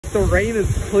the rain has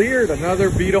cleared. Another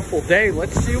beautiful day.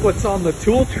 Let's see what's on the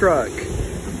tool truck. Here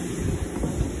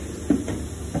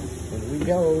we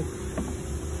go.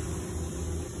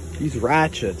 These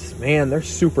ratchets, man, they're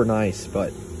super nice,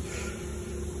 but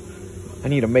I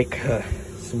need to make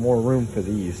some more room for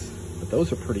these. But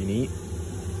those are pretty neat.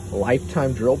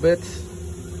 Lifetime drill bits,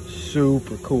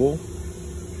 super cool.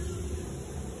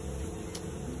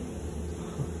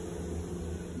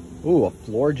 Ooh, a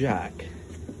floor jack.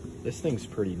 This thing's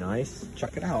pretty nice.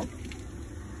 Check it out.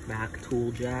 Mac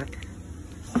tool jack.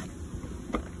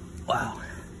 Wow,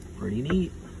 pretty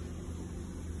neat.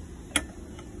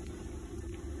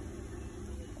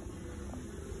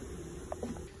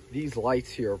 These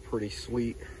lights here are pretty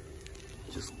sweet.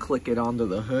 Just click it onto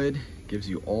the hood. Gives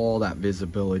you all that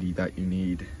visibility that you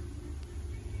need.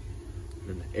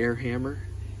 And the air hammer,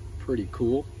 pretty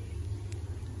cool.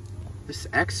 This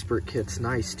expert kit's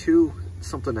nice too.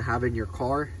 Something to have in your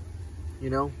car, you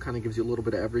know, kind of gives you a little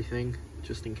bit of everything,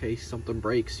 just in case something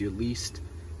breaks. You at least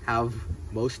have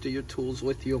most of your tools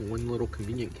with you in one little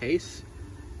convenient case.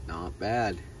 Not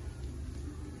bad.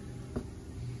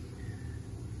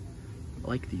 I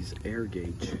like these air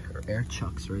gauge or air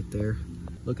chucks right there.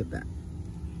 Look at that.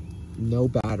 No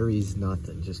batteries,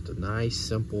 nothing. Just a nice,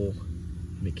 simple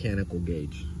mechanical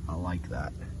gauge. I like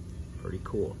that. Pretty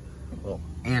cool. Well,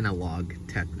 analog,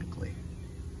 technically.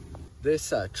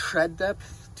 This tread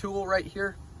depth tool right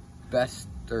here,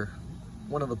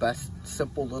 one of the best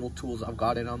simple little tools I've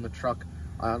got it on the truck.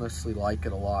 I honestly like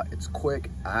it a lot. It's quick,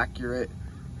 accurate,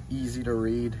 easy to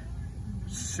read,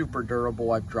 super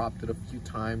durable. I've dropped it a few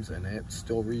times and it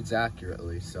still reads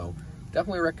accurately, so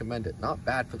definitely recommend it. Not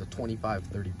bad for the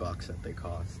 25-30 bucks that they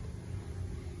cost.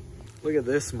 Look at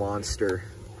this monster.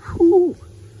 Whew.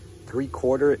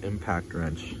 3/4 impact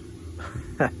wrench.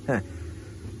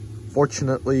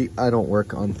 Fortunately, I don't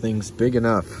work on things big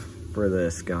enough for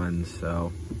this gun,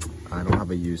 so I don't have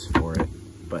a use for it.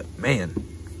 But man,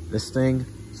 this thing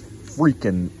is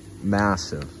freaking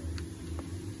massive.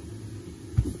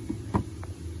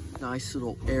 Nice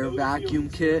little air vacuum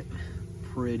kit.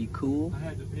 Pretty cool. I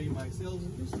had to pay my sales.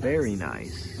 Very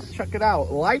nice. Check it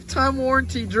out. Lifetime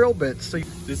warranty drill bits. So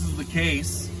this is the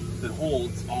case that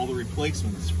holds all the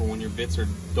replacements for when your bits are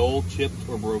dull, chipped,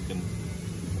 or broken.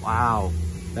 wow,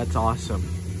 that's awesome.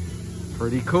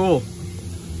 Pretty cool.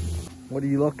 What are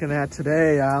you looking at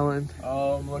today, Alan?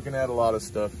 I'm looking at a lot of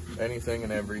stuff. Anything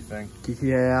and everything.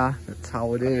 Yeah, that's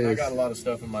how it is. I got a lot of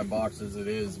stuff in my box as it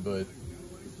is, but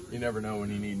you never know when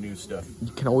you need new stuff.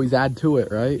 You can always add to it,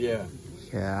 right? Yeah.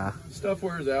 Yeah. Stuff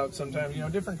wears out sometimes. You know,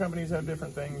 different companies have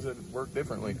different things that work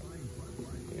differently.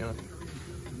 You know,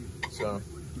 so.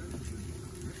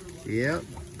 Yep,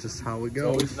 just how it It's goes.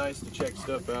 always nice to check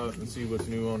stuff out and see what's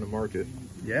new on the market.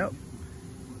 Yep.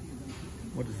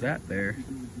 What is that there?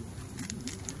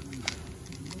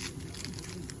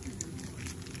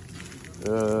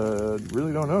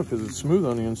 Really don't know because it's smooth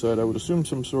on the inside. I would assume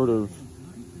some sort of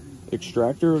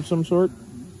extractor of some sort.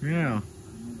 Yeah.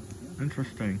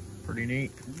 Interesting. Pretty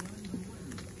neat.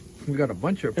 We got a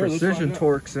bunch of Here, let's precision find out.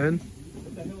 torques in.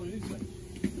 What the hell is that?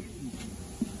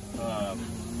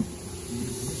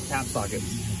 Tap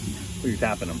sockets. Where you're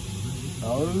tapping them.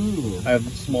 Oh. I have a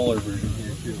smaller version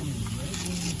here too.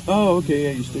 Oh, okay.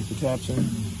 Yeah, you stick the taps in.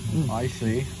 I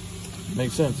see.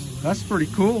 Makes sense. That's pretty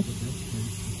cool.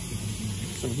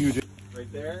 Some huge.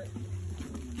 Right there.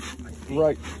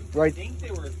 Right. I think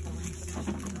they were.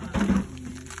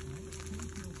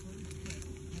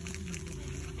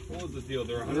 What was the deal?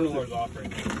 They're $100 off right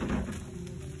now.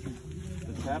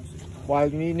 The taps. Why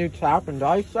do you need new tap and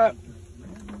die set?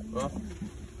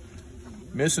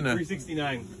 Missing a.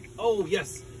 $369. Oh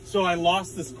yes. So I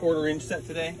lost this 1/4 inch set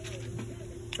today.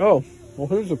 Oh, well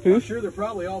here's a I'm piece. sure they're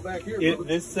probably all back here.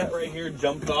 This set right here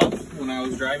jumped off when I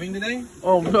was driving today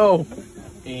Oh no.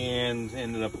 and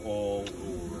ended up all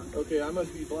over. Okay, I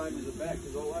must be blind to the back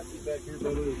because all I see back here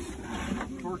but is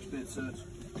torch bit sets.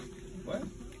 What?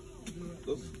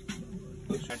 Those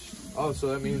Oh, so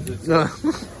that means it's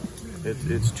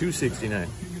it's $269.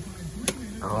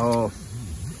 Oh.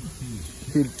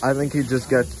 I think he just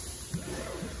got.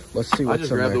 Let's see I what's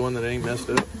just in grabbed there. the one that ain't messed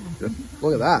up.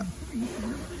 Look at that.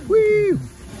 Whee!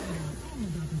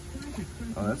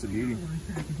 Oh, that's a beauty.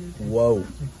 Whoa.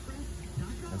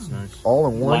 That's nice. All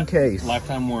in one case.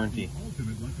 Lifetime warranty.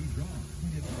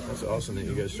 That's awesome that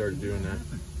you guys started doing that.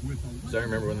 Because I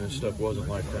remember when this stuff wasn't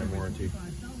lifetime warranty.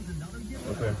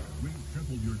 Okay.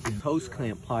 Hose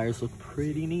clamp pliers look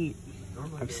pretty neat.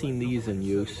 I've seen these in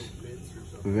use.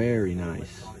 Very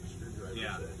nice.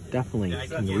 Definitely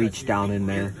can reach down in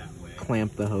there,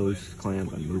 clamp the hose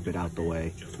clamp, and move it out the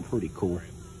way. Pretty cool.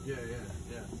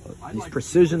 these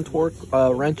precision torque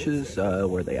wrenches,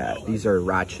 where they at? These are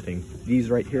ratcheting. These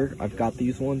right here, I've got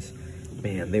these ones.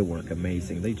 Man, they work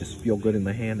amazing. They just feel good in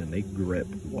the hand and they grip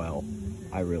well.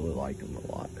 I really like them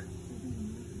a lot.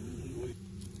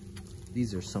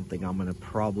 These are something I'm gonna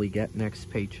probably get next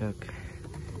paycheck.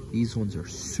 These ones are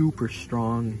super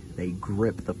strong. They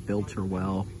grip the filter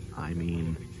well. I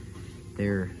mean,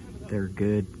 they're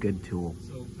good tool.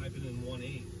 So typing in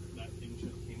 1.8, that thing should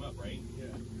have came up, right? Yeah.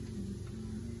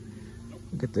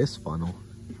 Look at this funnel.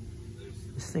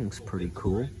 This thing's pretty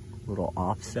cool. Little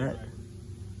offset.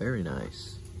 Very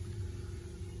nice.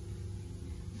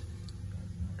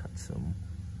 Got some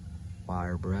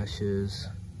wire brushes.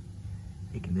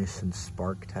 Ignition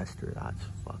spark tester. That's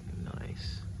fucking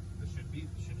nice. This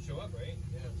should show up, right?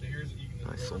 Yeah. So here's you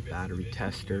can Nice little battery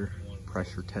tester,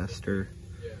 pressure tester,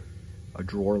 a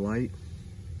drawer light.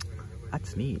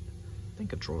 That's neat. I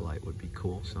think a drawer light would be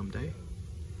cool someday.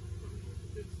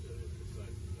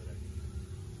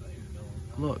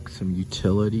 Look, some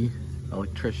utility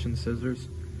electrician scissors.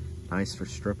 Nice for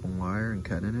stripping wire and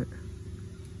cutting it.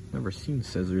 Never seen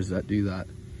scissors that do that.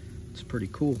 It's pretty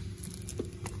cool.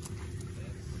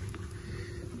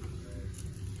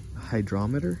 A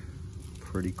hydrometer.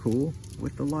 Pretty cool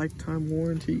with the lifetime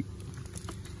warranty.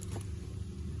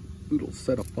 Little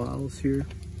set of files here.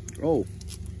 Oh,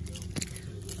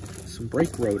 some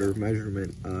brake rotor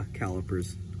measurement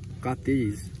calipers. Got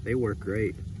these. They work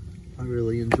great. I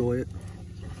really enjoy it.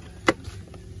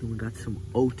 Then we got some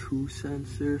O2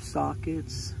 sensor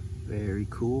sockets. Very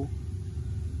cool.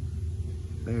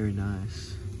 Very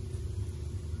nice.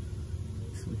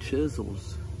 Some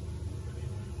chisels.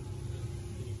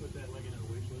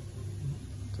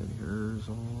 And here's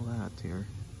all that here.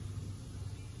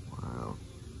 Wow.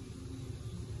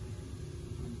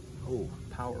 Oh,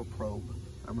 power probe.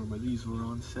 I remember these were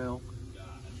on sale.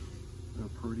 They're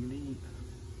pretty neat.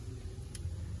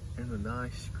 And a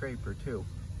nice scraper too.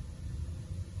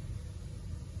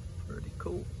 Pretty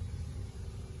cool.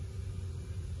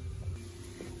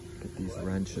 Look at these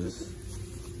wrenches.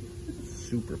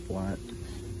 Super flat.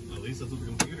 At least that's what the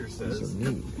computer says. These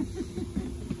are neat.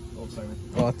 Oh, sorry.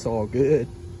 Oh, it's all good.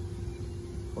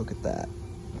 Look at that.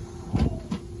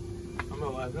 I'm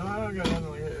not laughing. No, I don't got nothing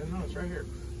like that. No, it's right here.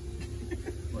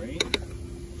 Right?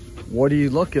 What are you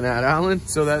looking at, Alan?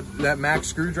 So that Max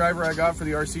screwdriver I got for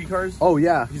the RC cars, Oh,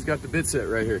 yeah. he's got the bit set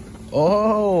right here.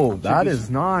 Oh, that is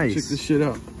nice. Check this shit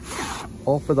out.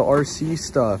 All for the RC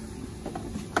stuff.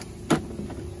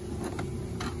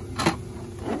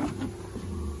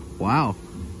 Wow.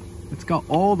 It's got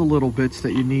all the little bits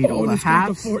that you need. all the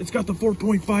hats. It's got the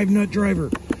 4.5 nut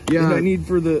driver. Yeah. That I need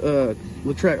for the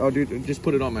Latrec. Oh, dude, just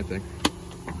put it on my thing.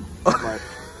 I'll buy it.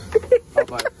 I'll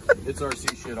buy it. It's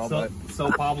RC shit. I'll buy it.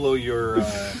 So Pablo, your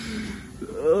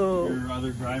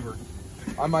other driver.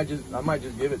 I might just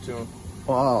give it to him.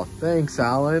 Oh, thanks,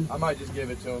 Alan. I might just give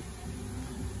it to him.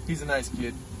 He's a nice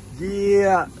kid.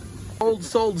 Yeah.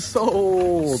 Sold.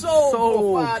 For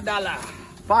 $5.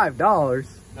 $5?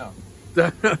 No.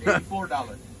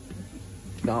 $84.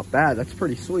 Not bad. That's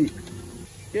pretty sweet.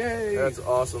 Yay. That's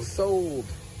awesome. Sold.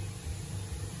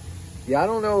 Yeah, I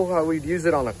don't know how we'd use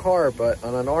it on a car, but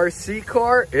on an RC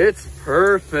car, it's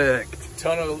perfect.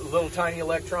 Ton of little tiny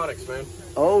electronics, man.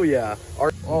 Oh, yeah.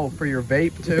 Oh, for your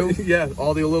vape, too? Yeah,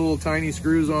 all the little tiny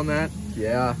screws on that.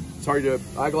 Yeah. It's hard to,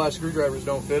 eyeglass screwdrivers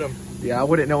don't fit them. Yeah, I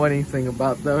wouldn't know anything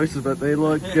about those, but they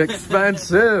look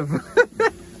expensive.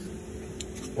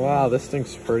 Wow, this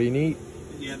thing's pretty neat.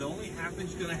 Yeah, the only half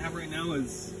inch gun I have right now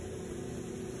is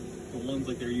the ones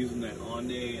like they're using that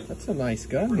Hyundai and That's a nice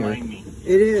gun here. remind me.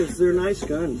 It is. They're nice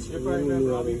guns. If I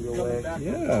remember, I'll be coming back.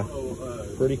 Yeah.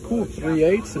 Pretty cool.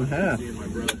 3/8 and half.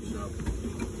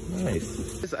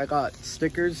 Nice. I got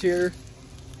stickers here.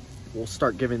 We'll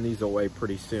start giving these away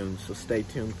pretty soon, so stay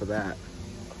tuned for that.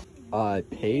 I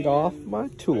paid off my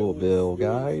tool bill,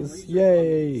 guys.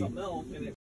 Yay!